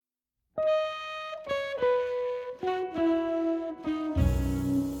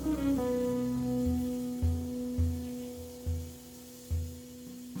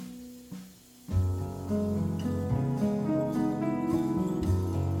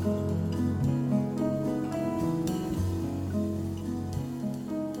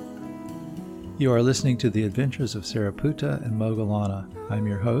You are listening to The Adventures of Sariputta and Moggallana. I'm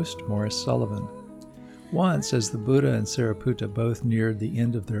your host, Morris Sullivan. Once, as the Buddha and Sariputta both neared the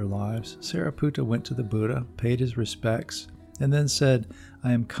end of their lives, Sariputta went to the Buddha, paid his respects, and then said,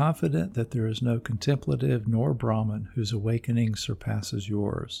 "I am confident that there is no contemplative nor Brahmin whose awakening surpasses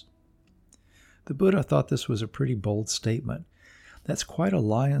yours." The Buddha thought this was a pretty bold statement. "That's quite a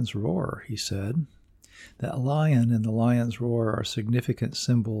lion's roar," he said. That lion and the lion's roar are significant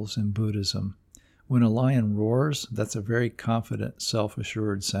symbols in Buddhism. When a lion roars, that's a very confident,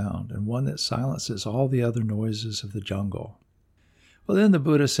 self-assured sound, and one that silences all the other noises of the jungle. Well, then the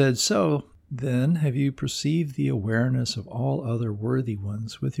Buddha said, "So, then, have you perceived the awareness of all other worthy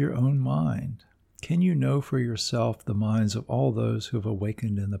ones with your own mind? Can you know for yourself the minds of all those who have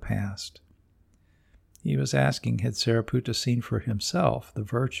awakened in the past?" He was asking, had Sariputta seen for himself the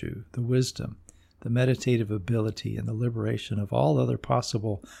virtue, the wisdom, the meditative ability, and the liberation of all other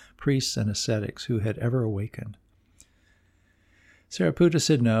possible priests and ascetics who had ever awakened? Sariputta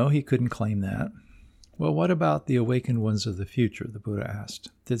said no, he couldn't claim that. Well, what about the awakened ones of the future, the Buddha asked.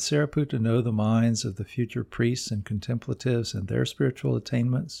 Did Sariputta know the minds of the future priests and contemplatives and their spiritual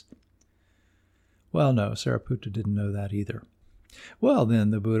attainments? Well, no, Sariputta didn't know that either. Well, then,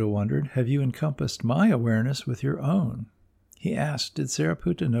 the Buddha wondered, have you encompassed my awareness with your own? He asked, did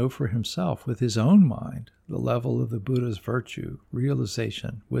Sariputta know for himself with his own mind the level of the Buddha's virtue,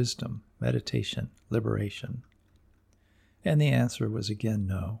 realization, wisdom, meditation, liberation? And the answer was again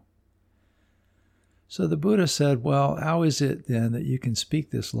no. So the Buddha said, well, how is it then that you can speak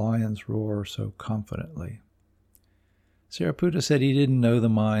this lion's roar so confidently? Sariputta said he didn't know the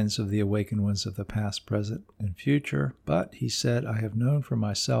minds of the awakened ones of the past, present, and future, but he said, I have known for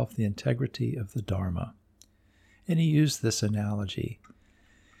myself the integrity of the Dharma. And he used this analogy.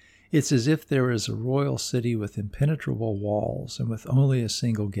 It's as if there is a royal city with impenetrable walls and with only a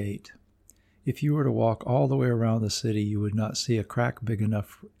single gate. If you were to walk all the way around the city, you would not see a crack big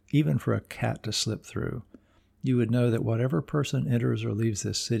enough even for a cat to slip through. You would know that whatever person enters or leaves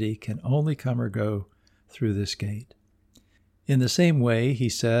this city can only come or go through this gate. In the same way, he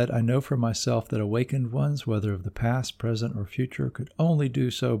said, I know for myself that awakened ones, whether of the past, present, or future, could only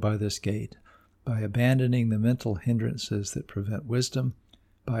do so by this gate, by abandoning the mental hindrances that prevent wisdom,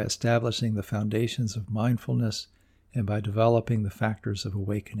 by establishing the foundations of mindfulness, and by developing the factors of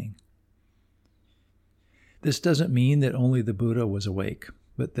awakening. This doesn't mean that only the Buddha was awake,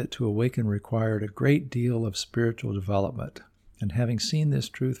 but that to awaken required a great deal of spiritual development. And having seen this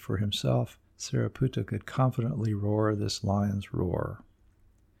truth for himself, Sariputta could confidently roar this lion's roar.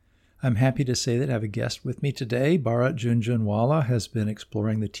 I'm happy to say that I have a guest with me today. Bharat Jhunjhunwala has been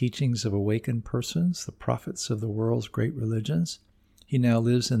exploring the teachings of awakened persons, the prophets of the world's great religions. He now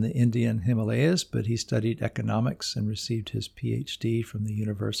lives in the Indian Himalayas, but he studied economics and received his PhD from the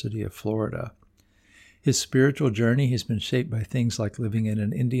University of Florida. His spiritual journey has been shaped by things like living in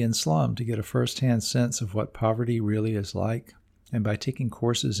an Indian slum to get a first-hand sense of what poverty really is like, and by taking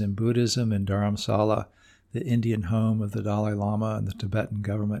courses in Buddhism in Dharamsala, the Indian home of the Dalai Lama and the Tibetan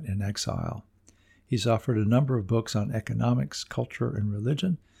government in exile. He's offered a number of books on economics, culture, and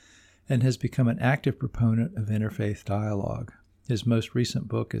religion, and has become an active proponent of interfaith dialogue. His most recent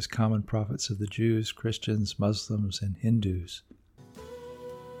book is Common Prophets of the Jews, Christians, Muslims, and Hindus.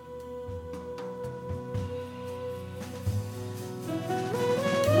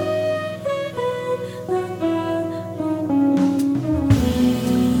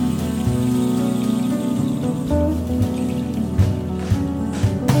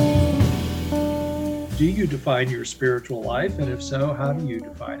 Do you define your spiritual life? And if so, how do you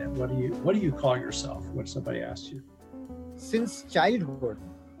define it? What do you call yourself when somebody asks you? Since childhood,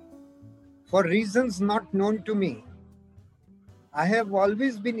 for reasons not known to me, I have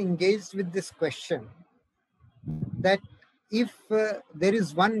always been engaged with this question that if there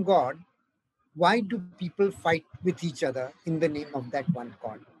is one God, why do people fight with each other in the name of that one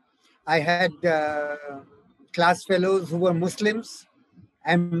God? I had class fellows who were Muslims,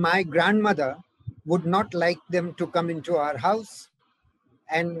 and my grandmother would not like them to come into our house,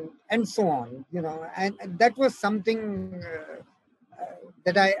 and so on, and that was something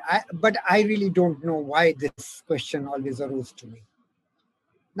that but I really don't know why this question always arose to me.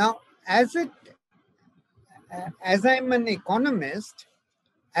 Now, as I'm an economist,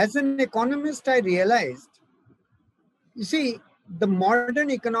 I realized, you see, the modern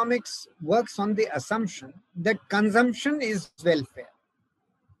economics works on the assumption that consumption is welfare.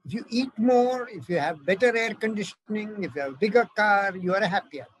 If you eat more, if you have better air conditioning, if you have a bigger car, you are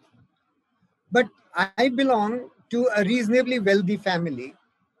happier. But I belong to a reasonably wealthy family,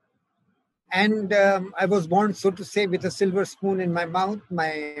 And I was born, so to say, with a silver spoon in my mouth.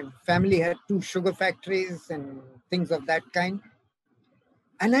 My family had two sugar factories and things of that kind.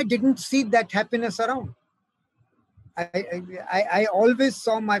 And I didn't see that happiness around. I always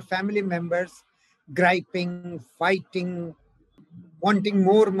saw my family members griping, fighting, wanting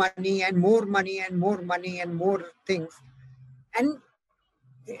more money and more money and more money and more things. And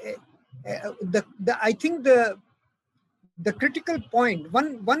I think the critical point,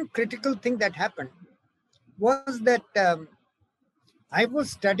 one critical thing that happened was that I was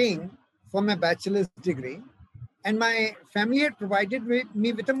studying for my bachelor's degree, and my family had provided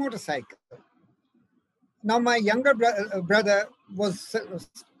me with a motorcycle. Now, my younger brother was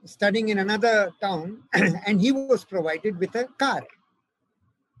studying in another town, and he was provided with a car.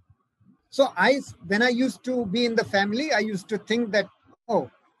 So when I used to be in the family, I used to think that,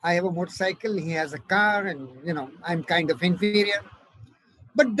 oh, I have a motorcycle, he has a car, and I'm kind of inferior.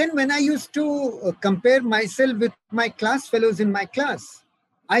 But then when I used to compare myself with my class fellows in my class,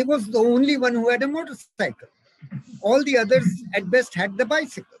 I was the only one who had a motorcycle. All the others at best had the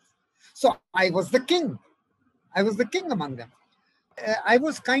bicycles. So I was the king. I was the king among them. I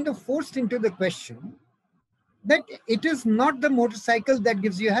was kind of forced into the question that it is not the motorcycle that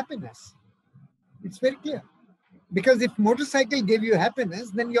gives you happiness. It's very clear. Because if motorcycle gave you happiness,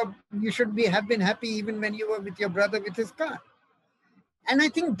 then you should have been happy even when you were with your brother with his car. And I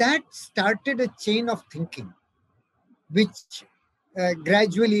think that started a chain of thinking, which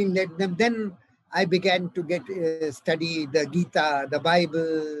gradually led them. Then I began to study the Gita, the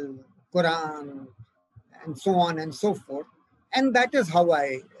Bible, Quran, and so on and so forth. And that is how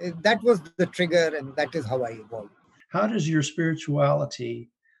that was the trigger, and that is how I evolved. How does your spirituality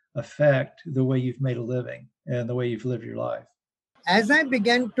affect the way you've made a living and the way you've lived your life? As I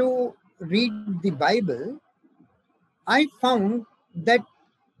began to read the Bible, I found that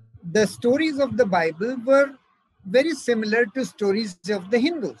the stories of the Bible were very similar to stories of the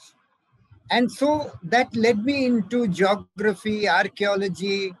Hindus. And so that led me into geography,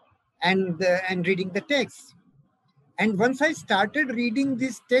 archaeology, and reading the texts. And once I started reading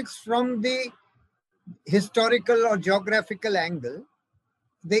these texts from the historical or geographical angle,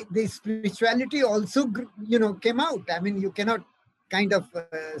 the spirituality also came out. I mean, you cannot kind of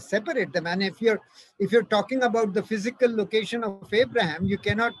separate them. And if you're talking about the physical location of Abraham, you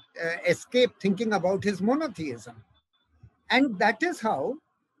cannot escape thinking about his monotheism. And that is how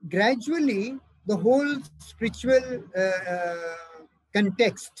gradually the whole spiritual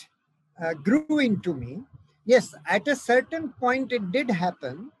context grew into me. Yes, at a certain point it did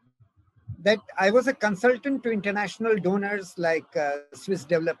happen that I was a consultant to international donors like Swiss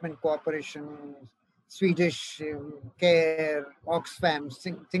Development Corporation, Swedish Care, Oxfam,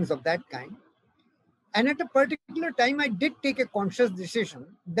 things of that kind. And at a particular time, I did take a conscious decision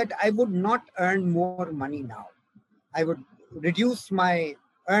that I would not earn more money now. I would reduce my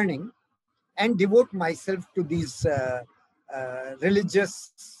earning and devote myself to these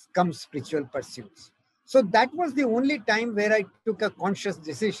religious come spiritual pursuits. So that was the only time where I took a conscious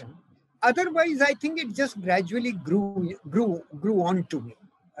decision. Otherwise, I think it just gradually grew on to me.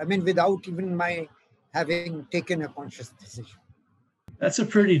 I mean, without even my having taken a conscious decision. That's a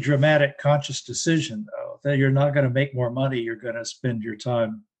pretty dramatic conscious decision, though, that you're not going to make more money. You're going to spend your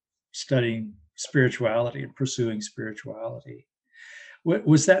time studying spirituality and pursuing spirituality.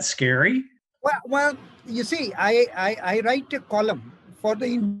 Was that scary? Well, you see, I write a column for the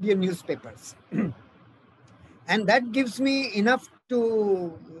Indian newspapers. And that gives me enough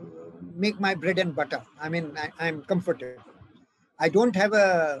to make my bread and butter. I mean, I'm comfortable. I don't have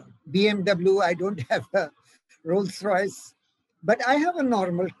a BMW. I don't have a Rolls Royce. But I have a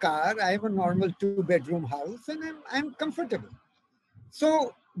normal car. I have a normal 2-bedroom house, and I'm comfortable.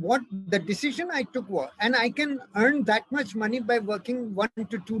 So what the decision I took was, and I can earn that much money by working 1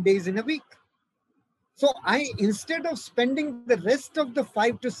 to 2 days in a week. So instead of spending the rest of the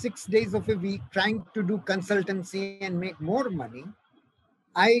 5 to 6 days of a week trying to do consultancy and make more money,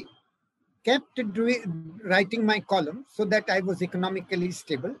 I kept writing my column so that I was economically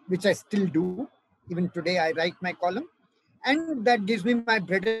stable, which I still do. Even today, I write my column. And that gives me my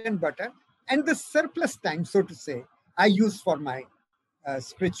bread and butter. And the surplus time, so to say, I use for my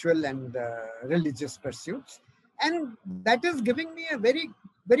spiritual and religious pursuits. And that is giving me a very,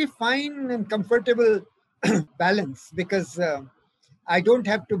 very fine and comfortable balance, because I don't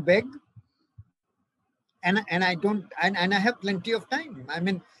have to beg, and I have plenty of time. I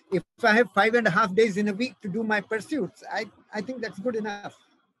mean, if I have 5.5 days in a week to do my pursuits, I think that's good enough.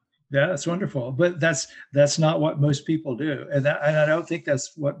 Yeah, that's wonderful. But that's not what most people do. And I don't think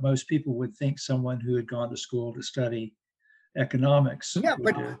that's what most people would think someone who had gone to school to study economics. Yeah,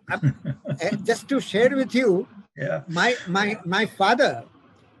 but just to share with you, Yeah. my father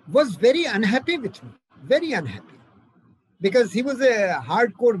was very unhappy with me, very unhappy, because he was a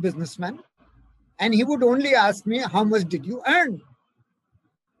hardcore businessman, and he would only ask me, how much did you earn?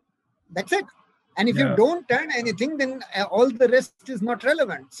 That's it. And if you Yeah. don't earn anything, then all the rest is not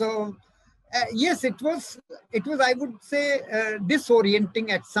relevant. So yes, it was, I would say, disorienting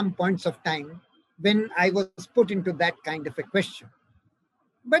at some points of time when I was put into that kind of a question.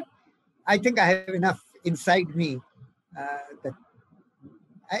 But I think I have enough inside me that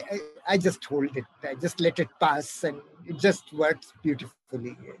I just hold it. I just let it pass, and it just works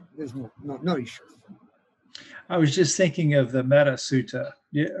beautifully. There's no issues. I was just thinking of the Metta Sutta.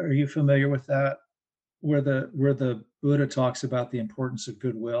 Are you familiar with that? Where the Buddha talks about the importance of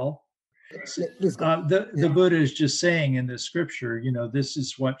goodwill. Please go. The Buddha is just saying in this scripture, this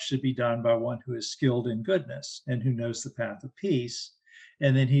is what should be done by one who is skilled in goodness and who knows the path of peace.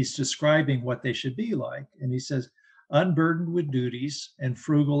 And then he's describing what they should be like. And he says, unburdened with duties and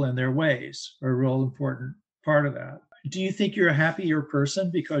frugal in their ways are a real important part of that. Do you think you're a happier person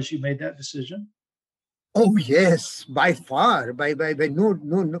because you made that decision? Oh yes, by far, by no,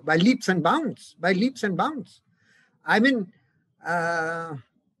 by leaps and bounds, by leaps and bounds. I mean,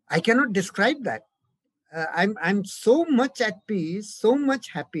 I cannot describe that. I'm so much at peace, so much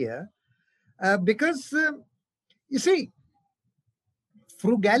happier, because you see,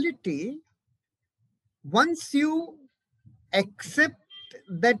 frugality. Once you accept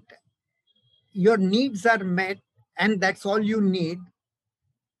that your needs are met and that's all you need,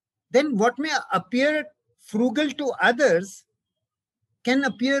 then what may appear frugal to others can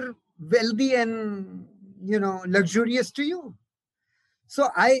appear wealthy and luxurious to you. So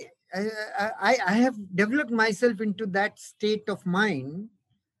I have developed myself into that state of mind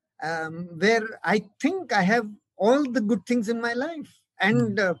where I think I have all the good things in my life.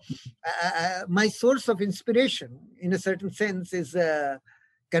 And my source of inspiration, in a certain sense, is a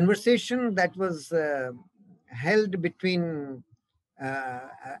conversation that was held between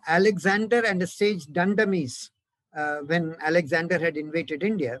Alexander and a sage Dandamis when Alexander had invaded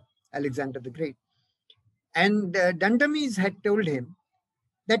India, Alexander the Great. And Dandamis had told him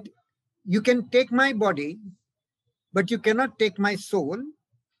that you can take my body, but you cannot take my soul.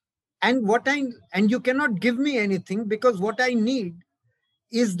 And you cannot give me anything, because what I need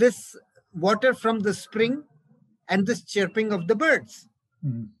is this water from the spring and this chirping of the birds.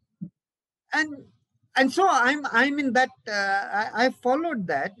 Mm. And so I'm in that. I followed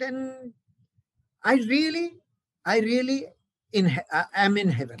that, and I really am in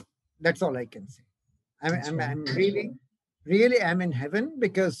heaven. That's all I can say. I'm really am in heaven,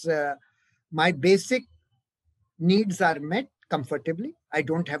 because my basic needs are met comfortably. I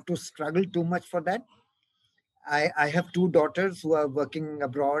don't have to struggle too much for that. I have two daughters who are working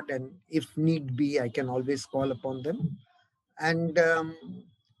abroad, and if need be, I can always call upon them. And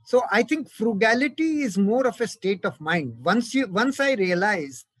so I think frugality is more of a state of mind. Once I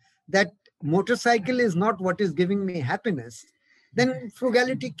realized that motorcycle is not what is giving me happiness, then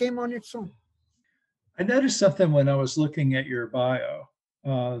frugality came on its own. I noticed something when I was looking at your bio,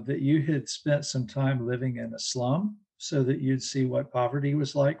 that you had spent some time living in a slum so that you'd see what poverty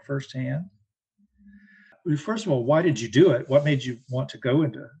was like firsthand. First of all, why did you do it? What made you want to go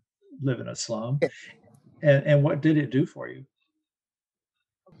into live in a slum? And what did it do for you?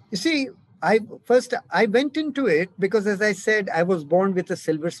 You see, I went into it because, as I said, I was born with a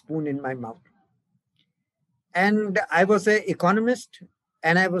silver spoon in my mouth. And I was an economist,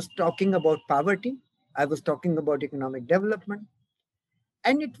 and I was talking about poverty. I was talking about economic development.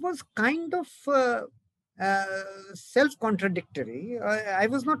 And it was kind of self-contradictory. I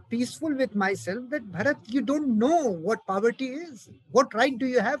was not peaceful with myself that, Bharat, you don't know what poverty is. What right do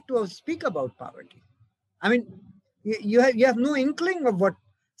you have to speak about poverty? I mean, you have no inkling of what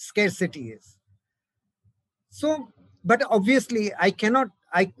scarcity is. So, but obviously I cannot,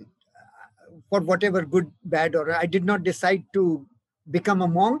 for whatever good, bad, or I did not decide to become a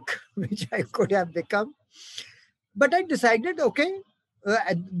monk, which I could have become. But I decided, okay,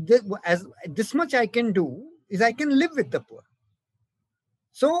 as this much I can do is I can live with the poor.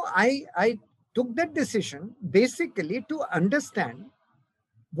 So I took that decision basically to understand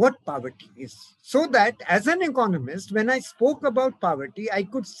what poverty is, so that as an economist, when I spoke about poverty, I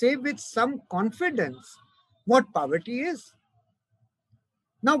could say with some confidence what poverty is.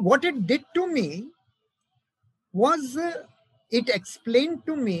 Now, what it did to me was it explained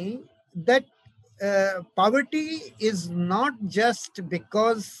to me that poverty is not just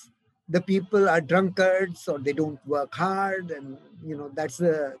because the people are drunkards or they don't work hard, and that's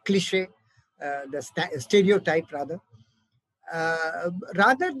the cliche, the stereotype rather.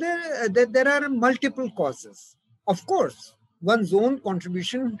 rather there are multiple causes. Of course, one's own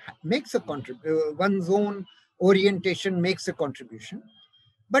contribution makes a contribution, one's own orientation makes a contribution.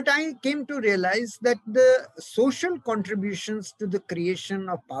 But I came to realize that the social contributions to the creation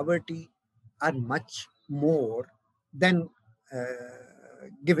of poverty are much more than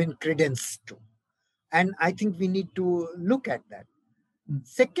given credence to. And I think we need to look at that.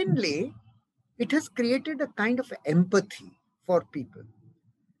 Secondly, it has created a kind of empathy for people.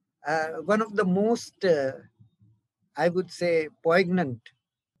 One of the most, I would say, poignant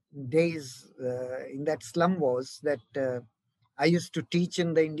days in that slum was that I used to teach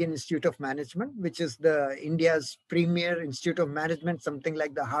in the Indian Institute of Management, which is the India's premier institute of management, something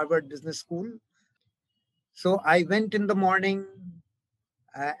like the Harvard Business School. So I went in the morning,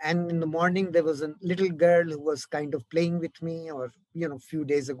 and in the morning there was a little girl who was kind of playing with me, or a few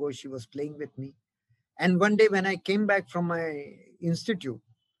days ago she was playing with me. And one day when I came back from my institute,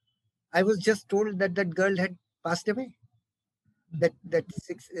 I was just told that that girl had passed away. That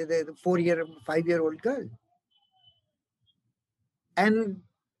 5-year-old girl. And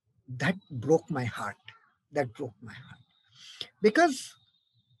that broke my heart. That broke my heart. Because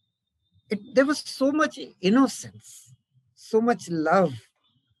there was so much innocence, so much love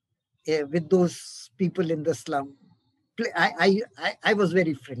with those people in the slum. I was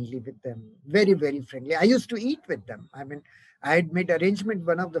very friendly with them, very, very friendly. I used to eat with them. I mean, I had made arrangement,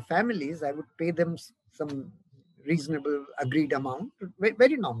 one of the families, I would pay them some reasonable agreed amount,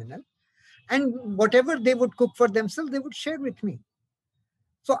 very nominal. And whatever they would cook for themselves, they would share with me.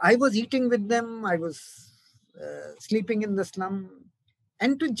 So I was eating with them. I was sleeping in the slum.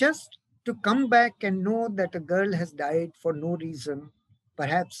 And to come back and know that a girl has died for no reason,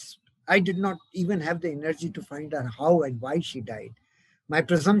 perhaps I did not even have the energy to find out how and why she died. My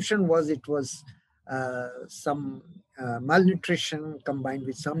presumption was it was some malnutrition combined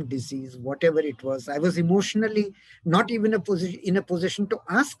with some disease, whatever it was. I was emotionally not even in a position to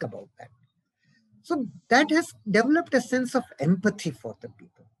ask about that. So that has developed a sense of empathy for the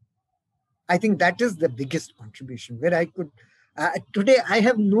people. I think that is the biggest contribution, where I could, today I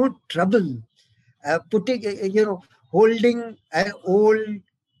have no trouble holding an old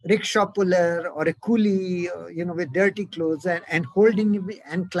rickshaw puller or a coolie, with dirty clothes, and holding him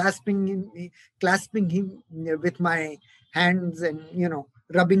and clasping him with my hands, and,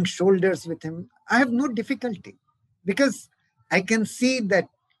 rubbing shoulders with him. I have no difficulty, because I can see that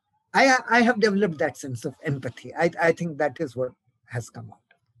I have developed that sense of empathy. I think that is what has come out.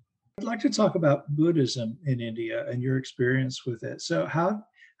 I'd like to talk about Buddhism in India and your experience with it. So how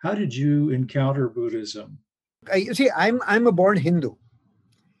did you encounter Buddhism? You see, I'm a born Hindu.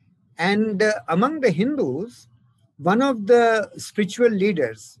 And among the Hindus, one of the spiritual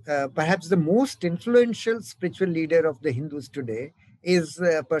leaders, perhaps the most influential spiritual leader of the Hindus today, is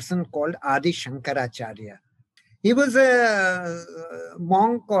a person called Adi Shankaracharya. He was a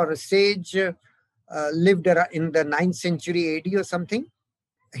monk or a sage, lived in the 9th century AD or something.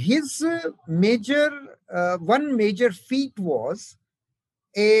 His one major feat was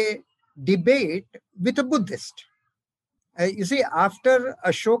a debate with a Buddhist. You see, after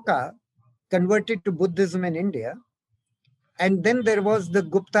Ashoka converted to Buddhism in India, and then there was the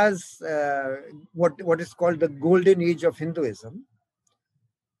Gupta's, what is called the golden age of Hinduism.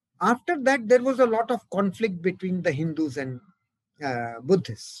 After that, there was a lot of conflict between the Hindus and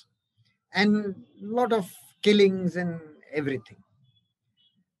Buddhists, and a lot of killings and everything.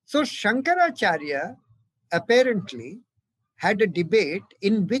 So Shankaracharya apparently had a debate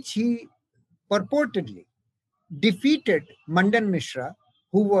in which he purportedly defeated Mandan Mishra,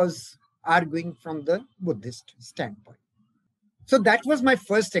 who was arguing from the Buddhist standpoint. So that was my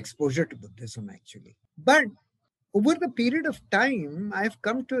first exposure to Buddhism, actually. But over the period of time, I've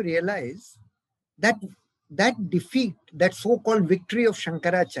come to realize that that defeat, that so-called victory of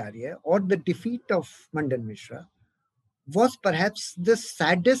Shankaracharya, or the defeat of Mandan Mishra, was perhaps the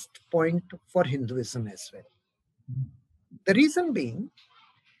saddest point for Hinduism as well. The reason being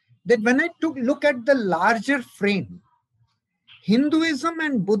that when I look at the larger frame, Hinduism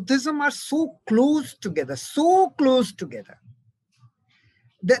and Buddhism are so close together,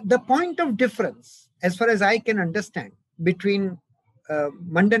 The point of difference, as far as I can understand, between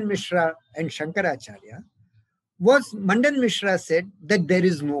Mandan Mishra and Shankaracharya was Mandan Mishra said that there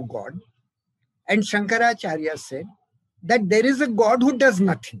is no God, and Shankaracharya said that there is a God who does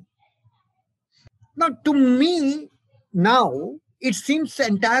nothing. Now, to me, it seems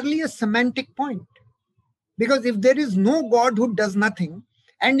entirely a semantic point. Because if there is no God who does nothing,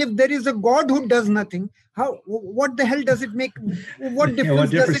 and if there is a God who does nothing, what the hell does it make? What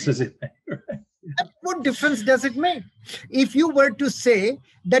difference, does it make? What difference does it make? If you were to say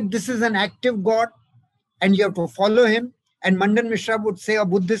that this is an active God and you have to follow him, and Mandan Mishra would say, or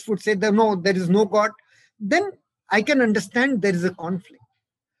Buddhist would say that no, there is no God, then I can understand there is a conflict.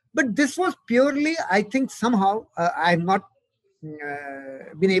 But this was purely, I think somehow, I've not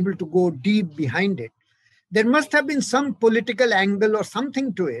been able to go deep behind it. There must have been some political angle or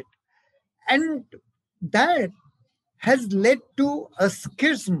something to it. And that has led to a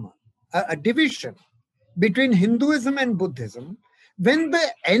schism, a division between Hinduism and Buddhism, when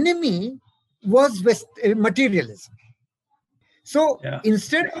the enemy was materialism. So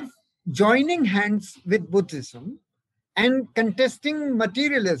instead of joining hands with Buddhism and contesting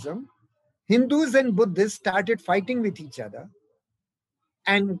materialism, Hindus and Buddhists started fighting with each other,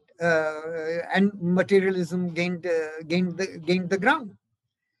 and materialism gained the ground.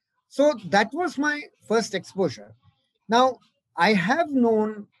 So that was my first exposure. Now, I have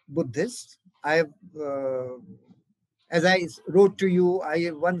known Buddhists. As I wrote to you,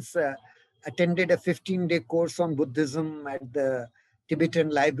 I once attended a 15-day course on Buddhism at the Tibetan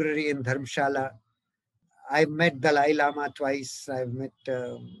Library in Dharamshala. I've met Dalai Lama twice. I've met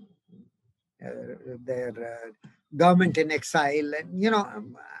their government in exile. And,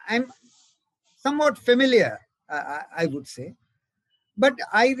 I'm somewhat familiar, I would say. But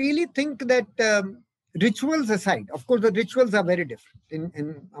I really think that rituals aside, of course, the rituals are very different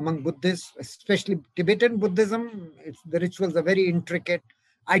in among Buddhists, especially Tibetan Buddhism. The rituals are very intricate.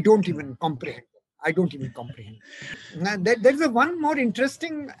 I don't even comprehend. Now, there's one more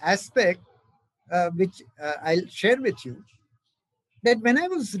interesting aspect which I'll share with you. That when I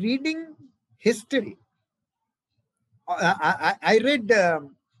was reading history, I read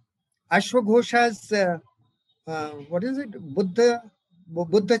Ashwaghosa's what is it? Buddha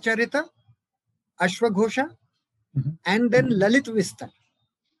Charita, Ashwaghosha, and then Lalit Vistar.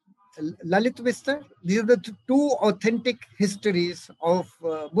 These are the two authentic histories of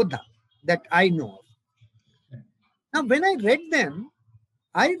Buddha that I know of. Now, when I read them,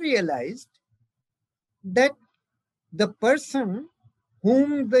 I realized that the person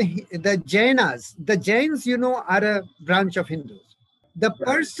whom the Jains, are a branch of Hindus. The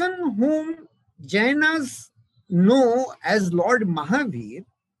person whom Jainas know as Lord Mahavir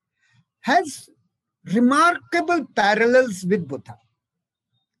has remarkable parallels with Buddha.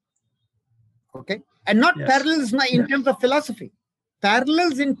 Okay? And not parallels in terms of philosophy,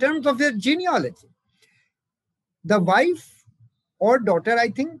 parallels in terms of their genealogy. The wife or daughter, I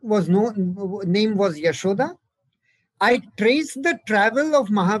think, name was Yashoda. I traced the travel of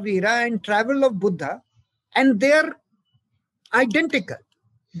Mahavira and travel of Buddha, and they are identical,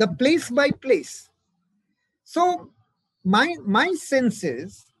 the place by place. So my sense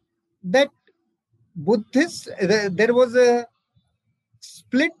is that Buddhists, there was a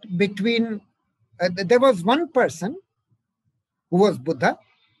split between, there was one person who was Buddha.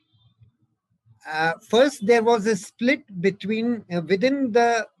 First, there was a split between, within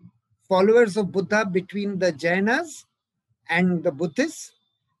the followers of Buddha, between the Jainas and the Buddhists.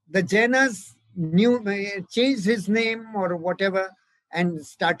 The Jainas changed his name or whatever and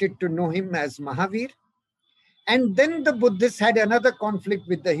started to know him as Mahavir. And then the Buddhists had another conflict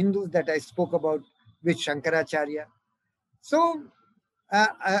with the Hindus that I spoke about with Shankaracharya. So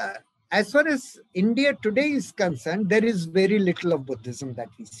as far as India today is concerned, there is very little of Buddhism that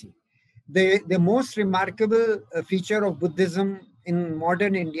we see. The most remarkable feature of Buddhism in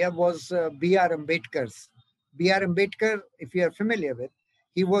modern India was B.R. Ambedkar's. B.R. Ambedkar, if you are familiar with,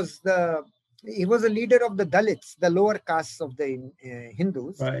 he was a leader of the Dalits, the lower castes of the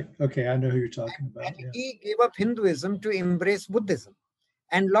Hindus. Right. Okay, I know who you're talking about. And he gave up Hinduism to embrace Buddhism.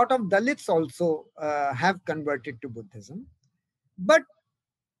 And a lot of Dalits also have converted to Buddhism. But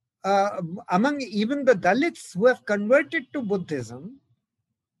among even the Dalits who have converted to Buddhism,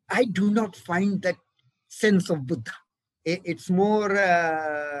 I do not find that sense of Buddha. It's more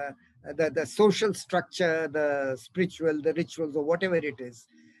the social structure, the spiritual, the rituals, or whatever it is.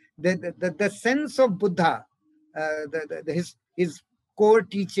 The sense of Buddha, his core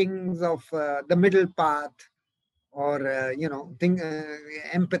teachings of the middle path, or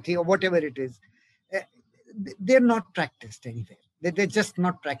empathy, or whatever it is, they're not practiced anywhere. They're just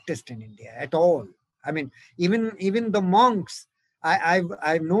not practiced in India at all. I mean, even the monks.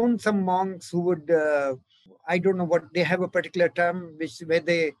 I've known some monks who would, I don't know what, they have a particular term where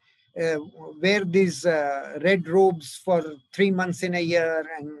they wear these red robes for 3 months in a year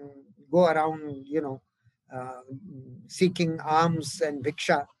and go around, seeking alms and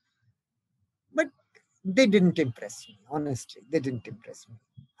bhiksha. But they didn't impress me, honestly. They didn't impress me.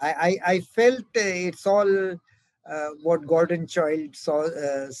 I felt it's all what Gordon Childe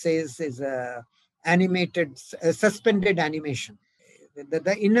says is animated, suspended animation.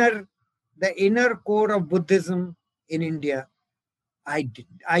 The inner core of Buddhism in India, I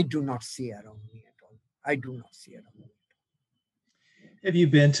do not see around me at all. I do not see around me. Have you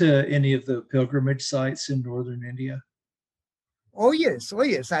been to any of the pilgrimage sites in northern India? Oh yes, oh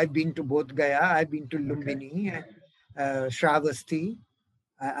yes. I've been to Bodh Gaya. I've been to Lumbini, Shravasti.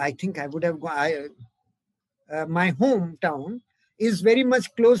 I think I would have gone. My hometown is very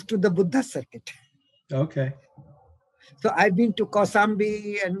much close to the Buddha circuit. Okay. So I've been to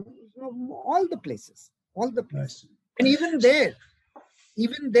Kosambi and all the places, Nice. And even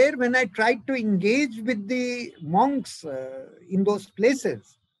there, when I tried to engage with the monks in those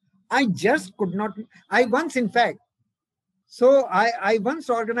places, I just could not. I once, in fact, I once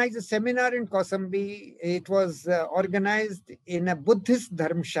organized a seminar in Kosambi. It was organized in a Buddhist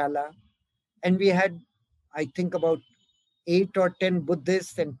dharmshala, and we had, I think, about 8 or 10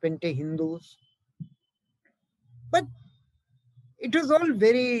 Buddhists and 20 Hindus. But it was all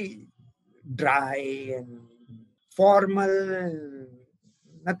very dry and formal,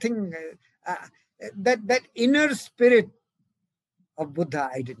 nothing. That inner spirit of Buddha,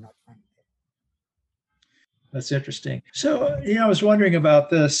 I did not find. That's interesting. So, I was wondering about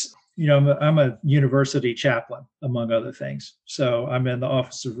this. I'm a university chaplain, among other things. So I'm in the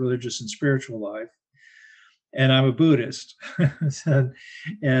Office of Religious and Spiritual Life, and I'm a Buddhist.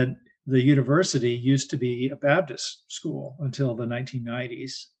 And the university used to be a Baptist school until the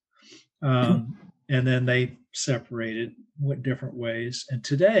 1990s. And then they separated, went different ways. And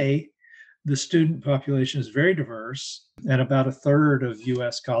today, the student population is very diverse, and about a third of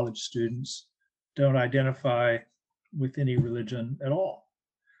US college students don't identify with any religion at all.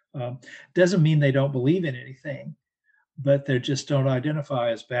 Doesn't mean they don't believe in anything, but they just don't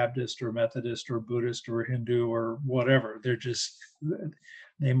identify as Baptist or Methodist or Buddhist or Hindu or whatever.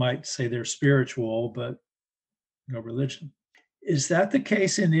 They might say they're spiritual, but no religion. Is that the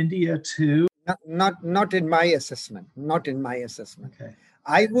case in India too? Not in my assessment. Not in my assessment. Okay.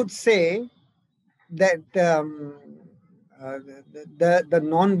 I would say that the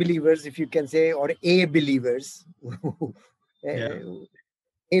non-believers, if you can say, or a believers,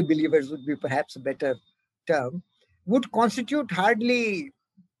 a believers would be perhaps a better term, would constitute hardly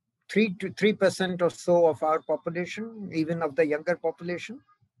 3% or so of our population, even of the younger population.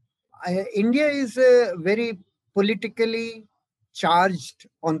 India is very politically charged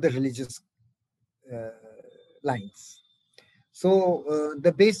on the religious lines. So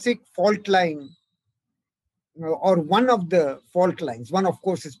the basic fault line, or one of the fault lines, one of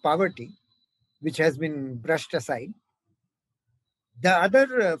course is poverty, which has been brushed aside. The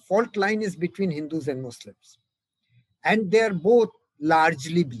other fault line is between Hindus and Muslims. And they are both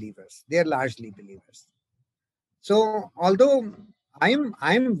largely believers. They are largely believers. So although I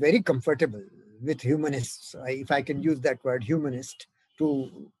am very comfortable with humanists, if I can use that word, humanist,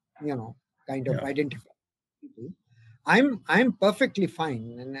 to kind of identify people, I'm perfectly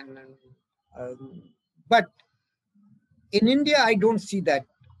fine. But in India, I don't see that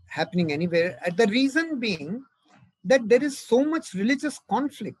happening anywhere. The reason being that there is so much religious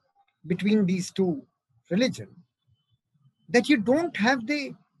conflict between these two religions that you don't have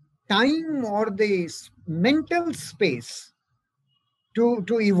the time or the mental space to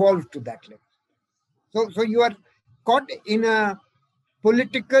evolve to that level. So you are caught in a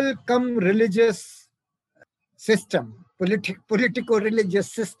political come religious system,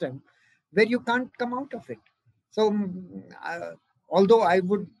 politico-religious system, where you can't come out of it. So although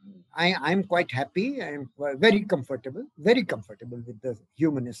I'm quite happy, I'm very comfortable with the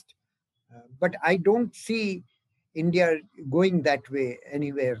humanist, but I don't see India going that way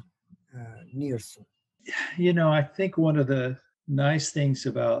anywhere near soon. I think one of the nice things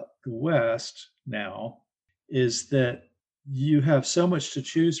about the West now is that you have so much to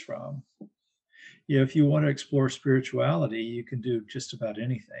choose from. If you want to explore spirituality, you can do just about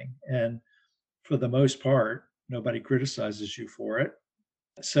anything. And for the most part, nobody criticizes you for it.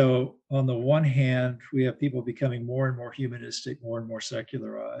 So, on the one hand, we have people becoming more and more humanistic, more and more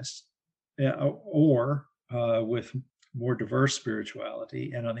secularized, or with more diverse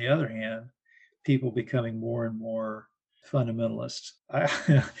spirituality. And on the other hand, people becoming more and more fundamentalist.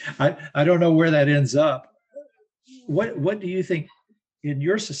 I don't know where that ends up. What do you think in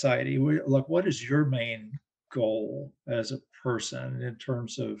your society? Like, what is your main goal as a person in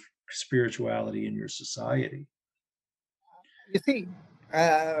terms of spirituality in your society? You see,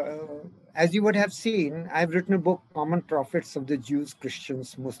 as you would have seen, I've written a book, Common Prophets of the Jews,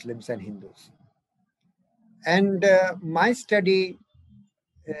 Christians, Muslims, and Hindus. And my study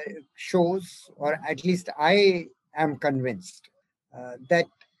shows, or at least I am convinced, that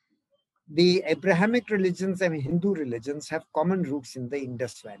the Abrahamic religions and Hindu religions have common roots in the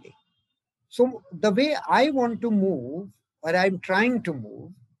Indus Valley. So the way I want to move, or I'm trying to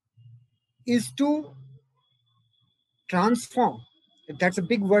move, is to transform. That's a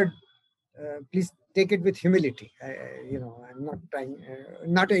big word. Please take it with humility. I'm not trying,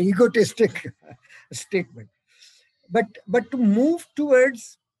 not an egotistic statement, but to move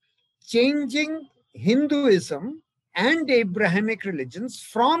towards changing Hinduism and Abrahamic religions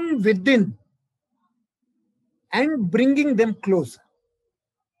from within and bringing them closer,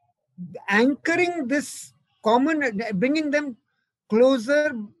 anchoring this common, bringing them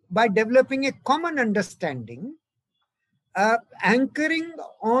closer by developing a common understanding, anchoring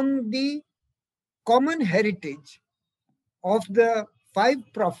on the common heritage of the five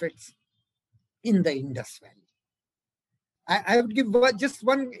prophets in the Indus Valley. I would give just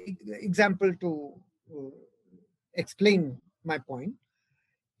one example to explain my point.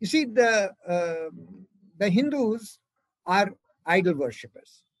 You see, the Hindus are idol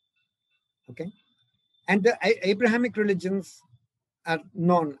worshippers, okay, and the Abrahamic religions are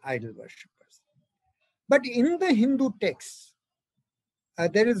non-idol worshippers. But in the Hindu texts,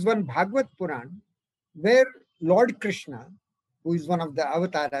 there is one Bhagavad Puran where Lord Krishna, who is one of the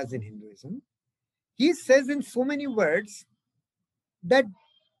avatars in Hinduism, he says in so many words that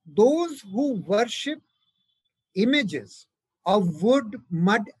those who worship images of wood,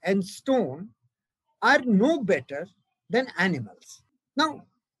 mud, and stone are no better than animals. Now,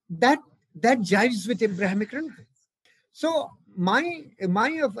 that jives with Abrahamic religion. So my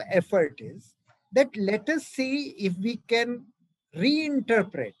effort is that let us see if we can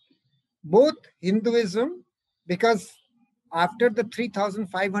reinterpret both Hinduism, because after the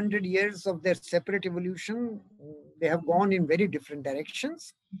 3,500 years of their separate evolution, they have gone in very different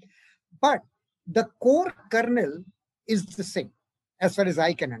directions. But the core kernel is the same, as far as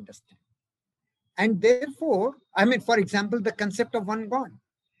I can understand. And therefore, I mean, for example, the concept of one God.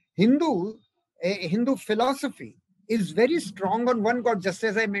 Hindu philosophy is very strong on one God, just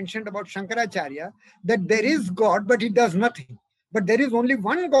as I mentioned about Shankaracharya, that there is God, but he does nothing. But there is only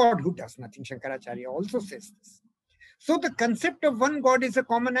one God who does nothing. Shankaracharya also says this. So the concept of one God is a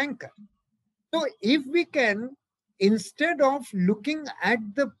common anchor. So if we can, instead of looking at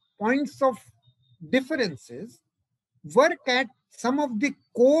the points of differences, work at some of the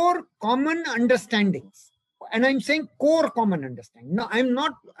core common understandings. And I'm saying core common understanding. No, I'm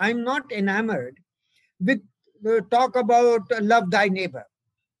not enamored with talk about love thy neighbor.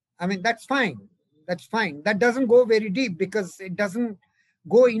 I mean, that's fine. That's fine. That doesn't go very deep because it doesn't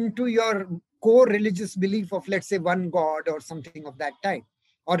go into your core religious belief of, let's say, one God or something of that type,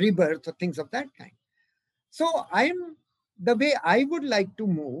 or rebirth or things of that kind. So the way I would like to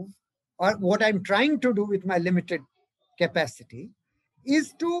move, or what I'm trying to do with my limited capacity,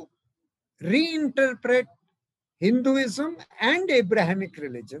 is to reinterpret Hinduism and Abrahamic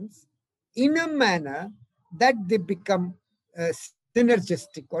religions in a manner that they become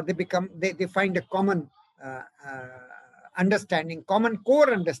synergistic, or they find a common understanding, common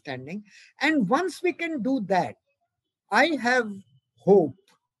core understanding. And once we can do that, I have hope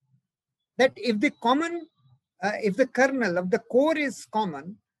that if the kernel of the core is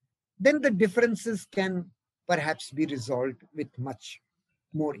common, then the differences can perhaps be resolved with much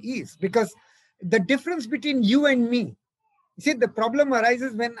more ease. Because the difference between you and me, you see, the problem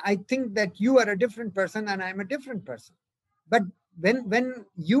arises when I think that you are a different person and I'm a different person. But when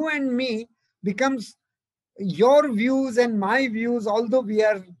you and me becomes your views and my views, although we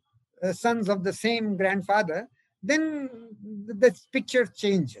are sons of the same grandfather, then the picture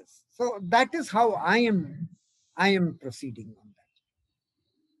changes. So that is how I am proceeding on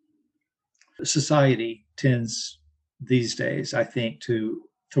that. Society tends these days, I think, to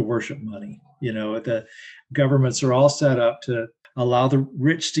worship money. You know, the governments are all set up to allow the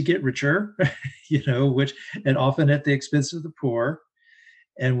rich to get richer, you know, and often at the expense of the poor.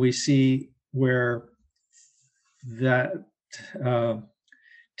 And we see where that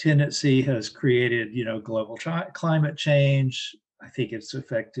tendency has created, you know, global climate change. I think it's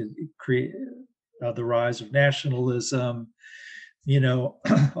affected the rise of nationalism. You know,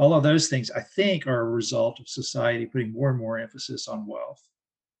 all of those things, I think, are a result of society putting more and more emphasis on wealth.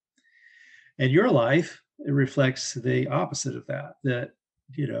 And your life, it reflects the opposite of that,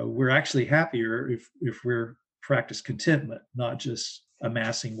 you know, we're actually happier if we're practice contentment, not just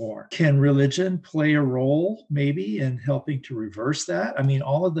amassing more. Can religion play a role maybe in helping to reverse that? I mean,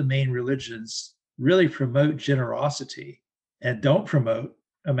 all of the main religions really promote generosity and don't promote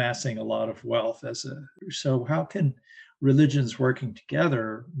amassing a lot of wealth so how can religions working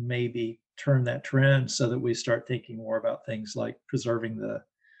together maybe turn that trend so that we start thinking more about things like preserving the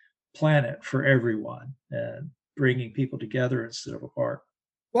planet for everyone and bringing people together instead of apart.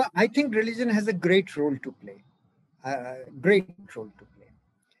 Well, I think religion has a great role to play. Great role to play.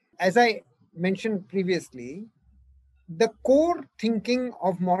 As I mentioned previously, the core thinking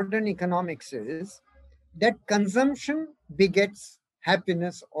of modern economics is that consumption begets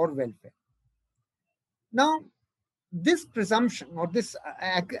happiness or welfare. Now, this presumption or this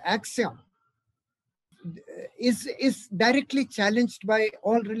axiom is directly challenged by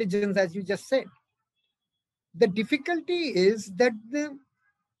all religions, as you just said. The difficulty is that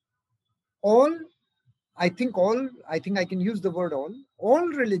I think I can use the word all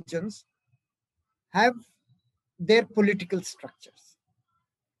religions have their political structures.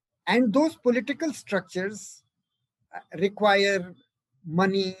 And those political structures require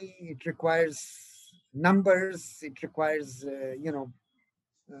money, it requires numbers, it requires,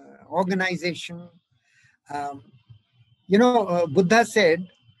 organization. Buddha said,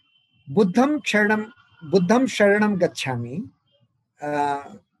 Buddham Sharanam Gacchami,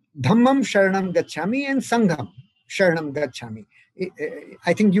 Dhammam Sharanam Gacchami, and Sangham Sharanam Gacchami.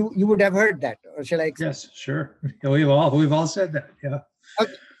 I think you would have heard that, or shall I explain? Yes, sure. We've all said that. Yeah.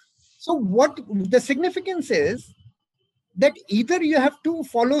 Okay. So what the significance is that either you have to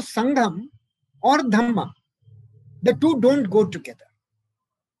follow Sangham or Dhamma. The two don't go together.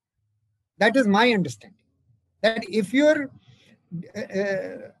 That is my understanding. That if you're,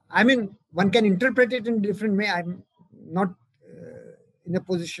 one can interpret it in different way. I'm not in a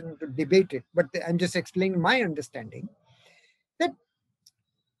position to debate it, but I'm just explaining my understanding. That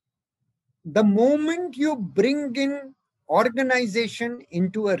the moment you bring in organization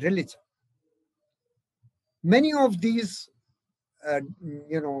into a religion, many of these,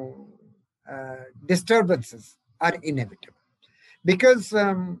 disturbances are inevitable. Because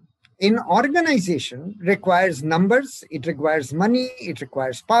in organization requires numbers, it requires money, it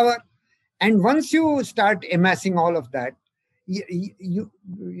requires power. And once you start amassing all of that, you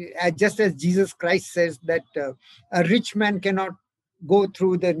just as Jesus Christ says that a rich man cannot go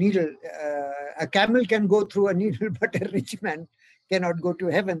through the needle, a camel can go through a needle, but a rich man cannot go to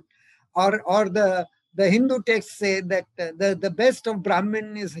heaven. Or the Hindu texts say that the best of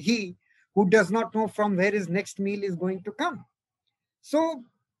Brahmin is he who does not know from where his next meal is going to come. So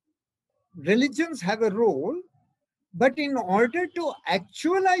religions have a role, but in order to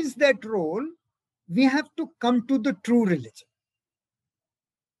actualize that role, we have to come to the true religion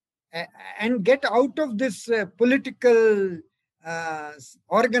and get out of this political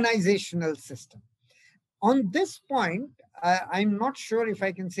organizational system. On this point, I'm not sure if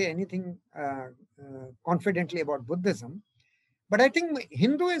I can say anything confidently about Buddhism, but I think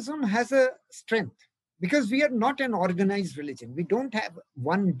Hinduism has a strength because we are not an organized religion. We don't have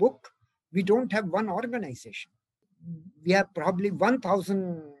one book. We don't have one organization. We have probably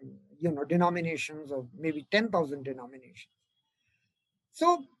 1,000, denominations, or maybe 10,000 denominations.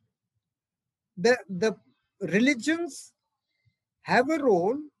 So the religions have a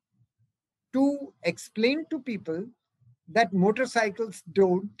role to explain to people that motorcycles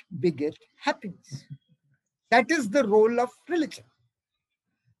don't beget happiness. That is the role of religion.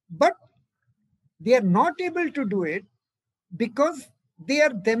 But they are not able to do it because they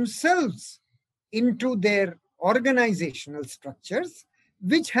are themselves into their organizational structures,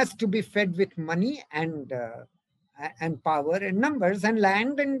 which has to be fed with money and power and numbers and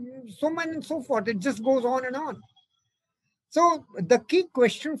land and so on and so forth. It just goes on and on. So the key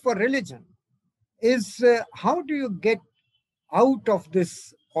question for religion is how do you get out of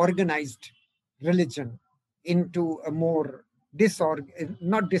this organized religion into a more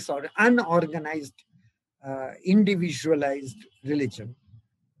unorganized, individualized religion?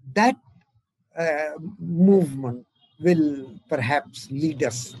 That movement will perhaps lead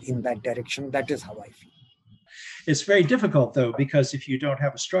us in that direction. That is how I feel. It's very difficult, though, because if you don't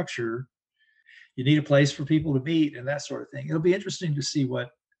have a structure, you need a place for people to meet and that sort of thing. It'll be interesting to see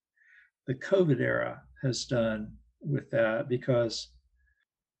what the COVID era has done with that, because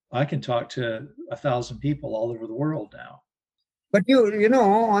I can talk to 1,000 people all over the world now. But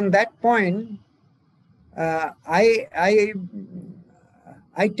on that point, I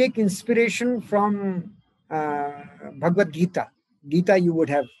take inspiration from Bhagavad Gita. Gita you would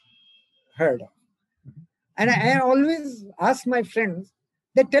have heard of. And I always ask my friends,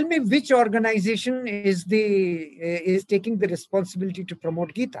 they tell me which organization is taking the responsibility to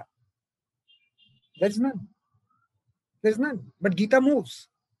promote Gita. There's none. There's none. But Gita moves.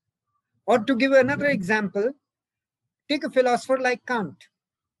 Or to give another example, take a philosopher like Kant.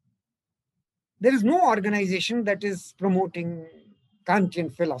 There is no organization that is promoting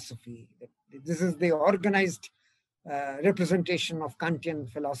Kantian philosophy. This is the organized representation of Kantian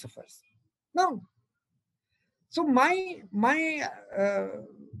philosophers. No. So my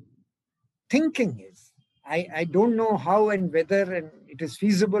thinking is, I don't know how and whether and it is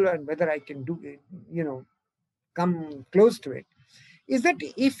feasible and whether I can do it, come close to it, is that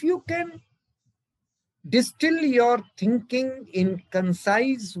if you can distill your thinking in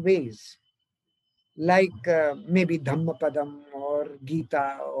concise ways, like maybe Dhammapadam or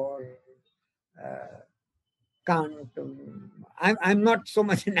Gita or Kant. I'm not so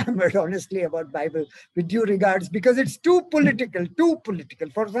much enamored, honestly, about Bible, with due regards, because it's too political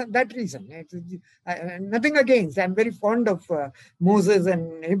for that reason. Nothing against. I'm very fond of Moses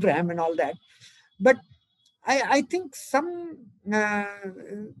and Abraham and all that. But I think some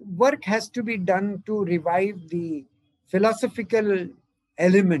work has to be done to revive the philosophical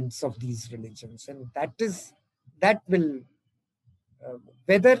elements of these religions. And that will,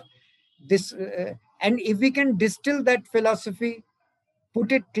 whether this, and if we can distill that philosophy,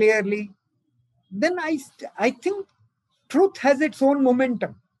 put it clearly, then I think truth has its own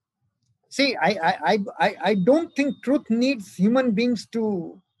momentum. See, I don't think truth needs human beings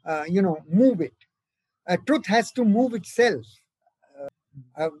to, move it. Truth has to move itself.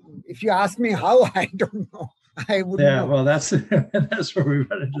 If you ask me how, I don't know. I wouldn't know. Well, that's where we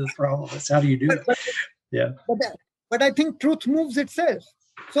run into the problem. That's how do you do it? But I think truth moves itself.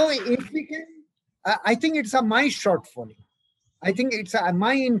 So if we can, I think it's my shortfall. I think it's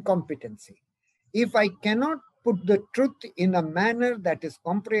my incompetency. If I cannot put the truth in a manner that is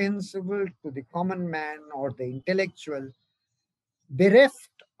comprehensible to the common man or the intellectual, bereft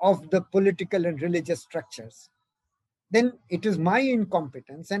of the political and religious structures, then it is my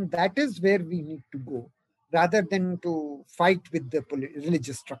incompetence, and that is where we need to go, rather than to fight with the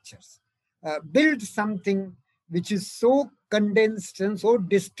religious structures. Build something which is so condensed and so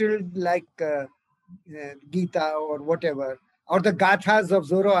distilled, like Gita or whatever, or the Gathas of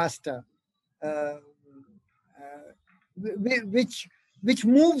Zoroaster, which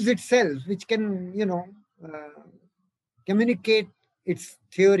moves itself, which can, communicate its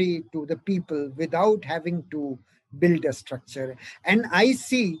theory to the people without having to build a structure. And I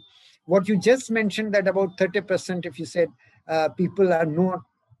see what you just mentioned, that about 30%, if you said people are not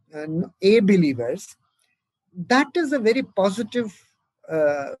A-believers, that is a very positive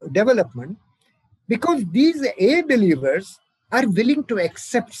development, because these A-believers are willing to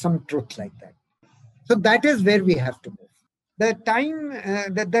accept some truth like that. So that is where we have to move.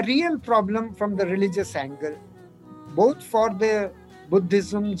 The real problem from the religious angle, both for the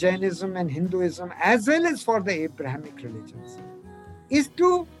Buddhism, Jainism, and Hinduism, as well as for the Abrahamic religions, is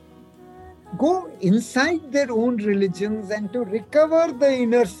to go inside their own religions and to recover the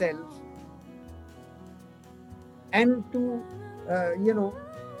inner self, and to,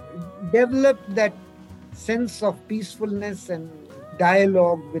 develop that sense of peacefulness and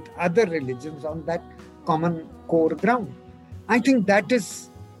dialogue with other religions on that common core ground. I think that is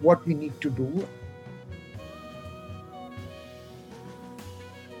what we need to do.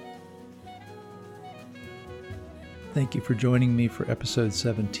 Thank you for joining me for episode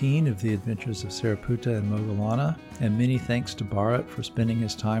 17 of The Adventures of Sariputta and Moggallana, and many thanks to Bharat for spending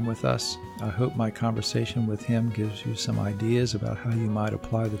his time with us. I hope my conversation with him gives you some ideas about how you might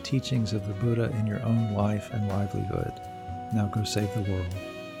apply the teachings of the Buddha in your own life and livelihood. Now go save the world.